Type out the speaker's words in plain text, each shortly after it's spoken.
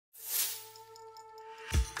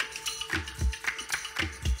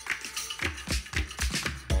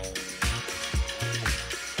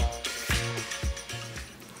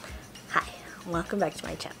welcome back to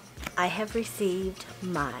my channel. I have received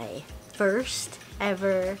my first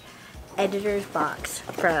ever editor's box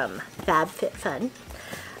from FABFITFUN.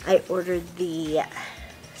 I ordered the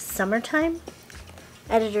summertime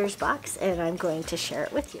editor's box and I'm going to share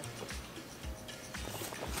it with you.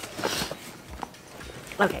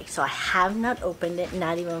 Okay, so I have not opened it,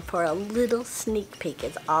 not even for a little sneak peek.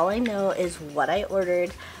 It's all I know is what I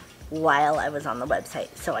ordered while I was on the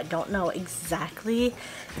website. So I don't know exactly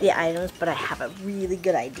the items, but I have a really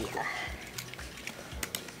good idea.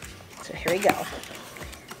 So here we go.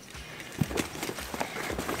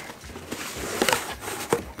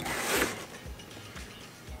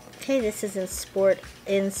 Okay, this is in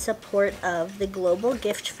support of the Global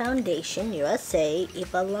Gift Foundation USA,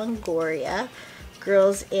 Eva Longoria,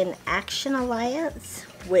 Girls in Action Alliance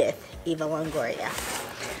with Eva Longoria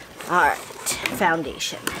Art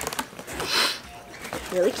Foundation.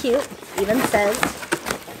 Really cute. Even says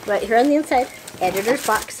right here on the inside, editor's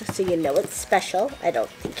box, so you know it's special. I don't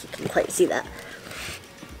think you can quite see that.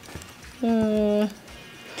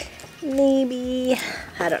 Maybe,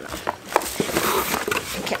 I don't know.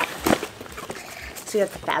 Okay. So you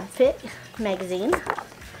got the FabFit magazine.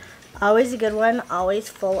 Always a good one, always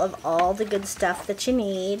full of all the good stuff that you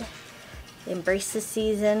need. Embrace the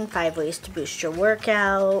season, 5 ways to boost your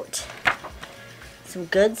workout. Some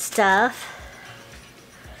good stuff.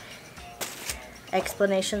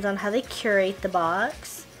 Explanations on how they curate the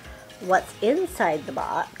box. What's inside the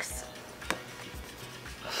box.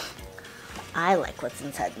 I like what's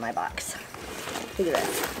inside my box. Look at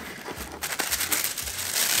this.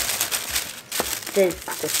 The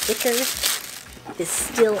sticker is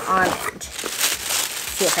still on it.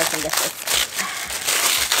 See if I can get this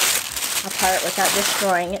apart without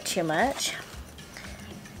destroying it too much.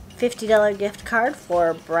 $50 gift card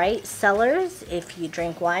for Bright Cellars if you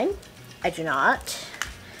drink wine. I do not.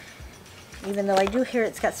 Even though I do hear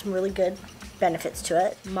it's got some really good benefits to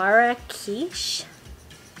it. Marrakesh.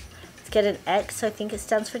 Let's get an X, so I think it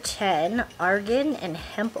stands for 10. Argan and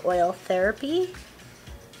hemp oil therapy.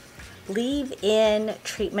 Leave-in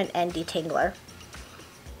treatment and detangler.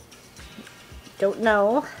 Don't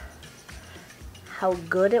know how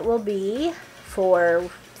good it will be for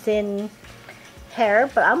thin hair,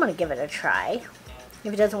 but I'm going to give it a try.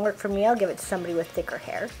 If it doesn't work for me, I'll give it to somebody with thicker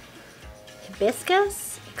hair.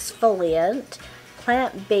 Hibiscus exfoliant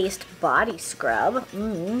plant-based body scrub.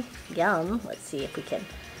 Yum. Let's see if we can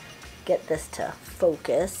get this to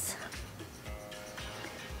focus.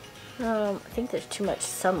 I think there's too much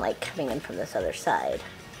sunlight coming in from this other side.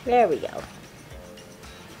 There we go.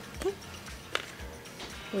 Okay.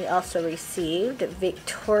 We also received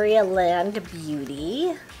Victoria Land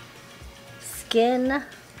Beauty Skin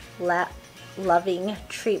Loving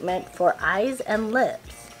Treatment for Eyes and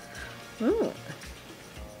Lips.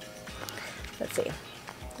 Let's see.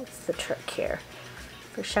 What's the trick here?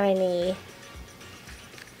 For shiny.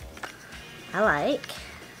 I like.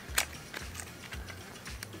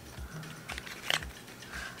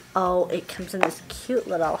 Oh, it comes in this cute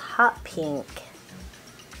little hot pink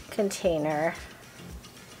container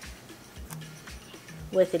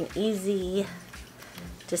with an easy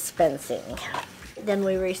dispensing. Then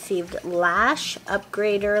we received Lash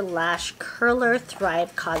Upgrader Lash Curler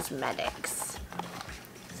Thrive Cosmetics.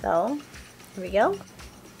 So, here we go.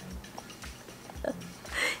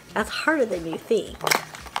 That's harder than you think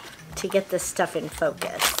to get this stuff in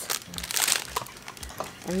focus.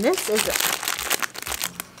 And this is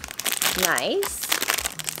nice,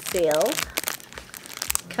 sealed.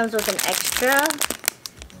 Comes with an extra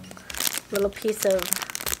little piece of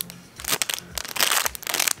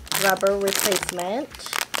rubber replacement.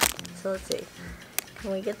 So let's see,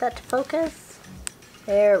 can we get that to focus?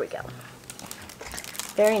 There we go.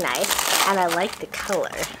 Very nice, and I like the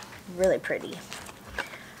color, really pretty.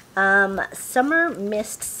 Summer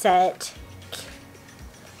Mist Set,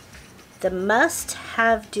 the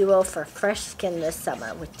must-have duo for fresh skin this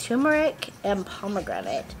summer with turmeric and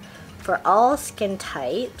pomegranate for all skin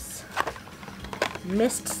types.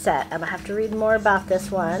 Mist set. I'm gonna have to read more about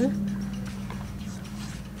this one,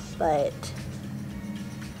 but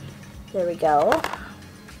there we go.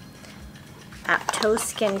 Apto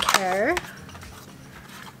Skincare.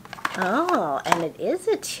 Oh, and it is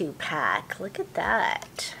a 2-pack. Look at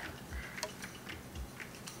that.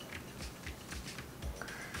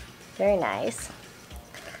 Very nice.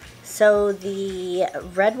 So the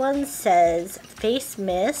red one says face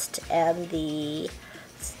mist, and the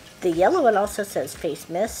yellow one also says face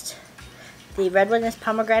mist. The red one is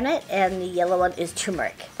pomegranate, and the yellow one is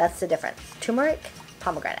turmeric. That's the difference. Turmeric,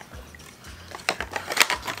 pomegranate.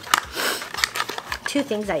 Two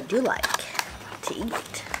things I do like to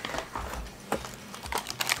eat.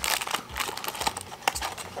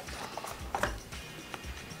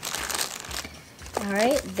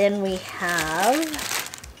 Alright, then we have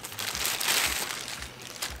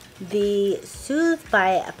the Soothe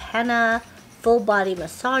by Apana Full Body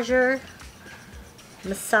Massager.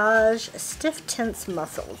 Massage stiff tense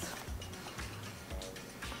muscles.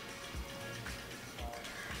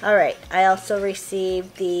 Alright, I also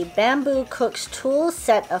received the Bamboo Cooks Tools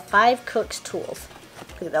set of 5 Cooks Tools.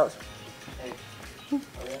 Look at those.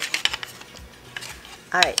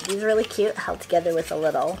 Alright, these are really cute, held together with a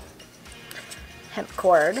little hemp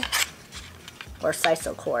cord or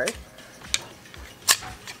sisal cord.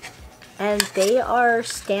 And they are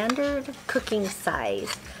standard cooking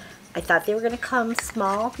size. I thought they were going to come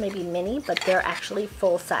small, maybe mini, but they're actually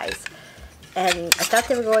full size. And I thought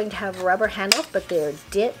they were going to have rubber handles, but they're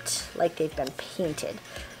dipped like they've been painted.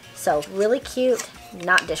 So really cute,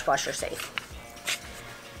 not dishwasher safe.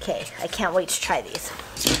 Okay, I can't wait to try these.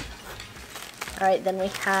 Alright, then we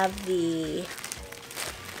have the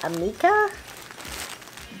Amica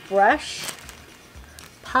Brush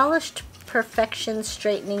Polished Perfection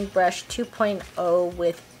Straightening Brush 2.0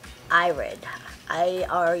 with IRED.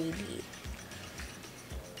 I-R-E-D.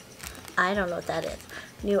 I don't know what that is.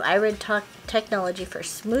 New IRED technology for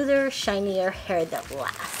smoother, shinier hair that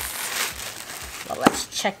lasts. Well, let's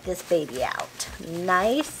check this baby out.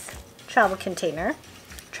 Nice travel container,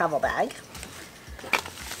 travel bag.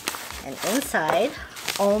 And inside,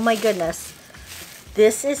 oh my goodness,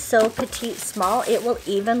 this is so petite small, it will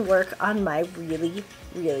even work on my really,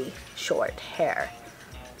 really short hair.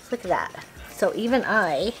 Look at that. So even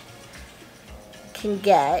I can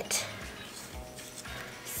get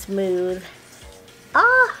smooth.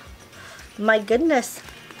 Ah, my goodness.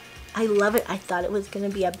 I love it. I thought it was going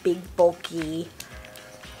to be a big, bulky,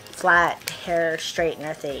 flat hair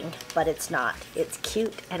straightener thing, but it's not. It's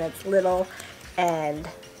cute and it's little, and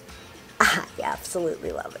I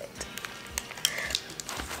absolutely love it.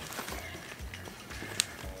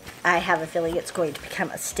 I have a feeling it's going to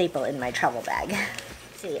become a staple in my travel bag.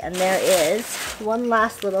 Let's see, and there is one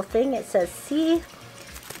last little thing. It says, see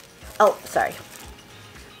what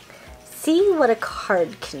a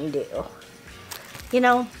card can do. You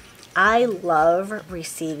know, I love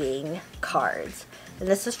receiving cards. And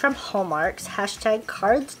this is from Hallmark's, hashtag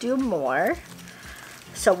cards do more.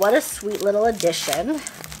 So what a sweet little addition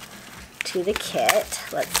to the kit.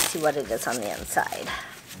 Let's see what it is on the inside.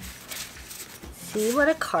 See what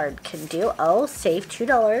a card can do. Oh, save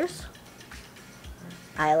 $2.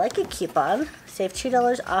 I like a coupon. Save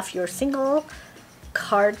 $2 off your single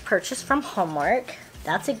card purchase from Hallmark.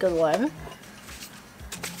 That's a good one.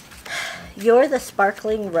 You're the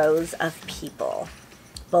sparkling rose of people.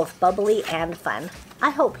 Both bubbly and fun. I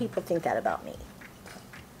hope people think that about me.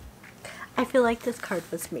 I feel like this card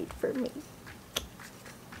was made for me.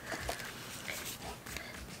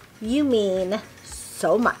 You mean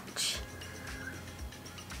so much.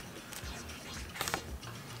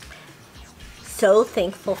 So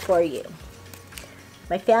thankful for you.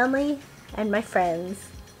 My family and my friends,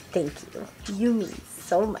 thank you. You mean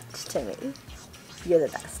so much to me. You're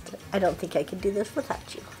the best. I don't think I could do this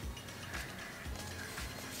without you.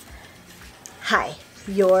 Hi,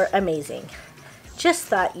 you're amazing. Just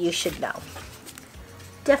thought you should know.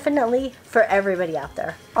 Definitely for everybody out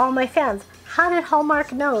there. All my fans, how did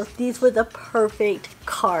Hallmark know these were the perfect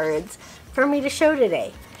cards for me to show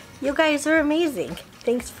today? You guys are amazing.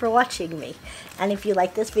 Thanks for watching me. And if you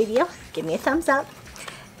like this video, give me a thumbs up.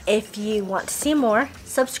 If you want to see more,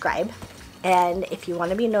 subscribe. And if you want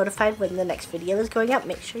to be notified when the next video is going up,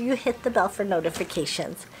 make sure you hit the bell for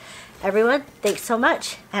notifications. Everyone, thanks so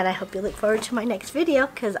much. And I hope you look forward to my next video,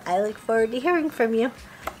 because I look forward to hearing from you.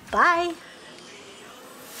 Bye.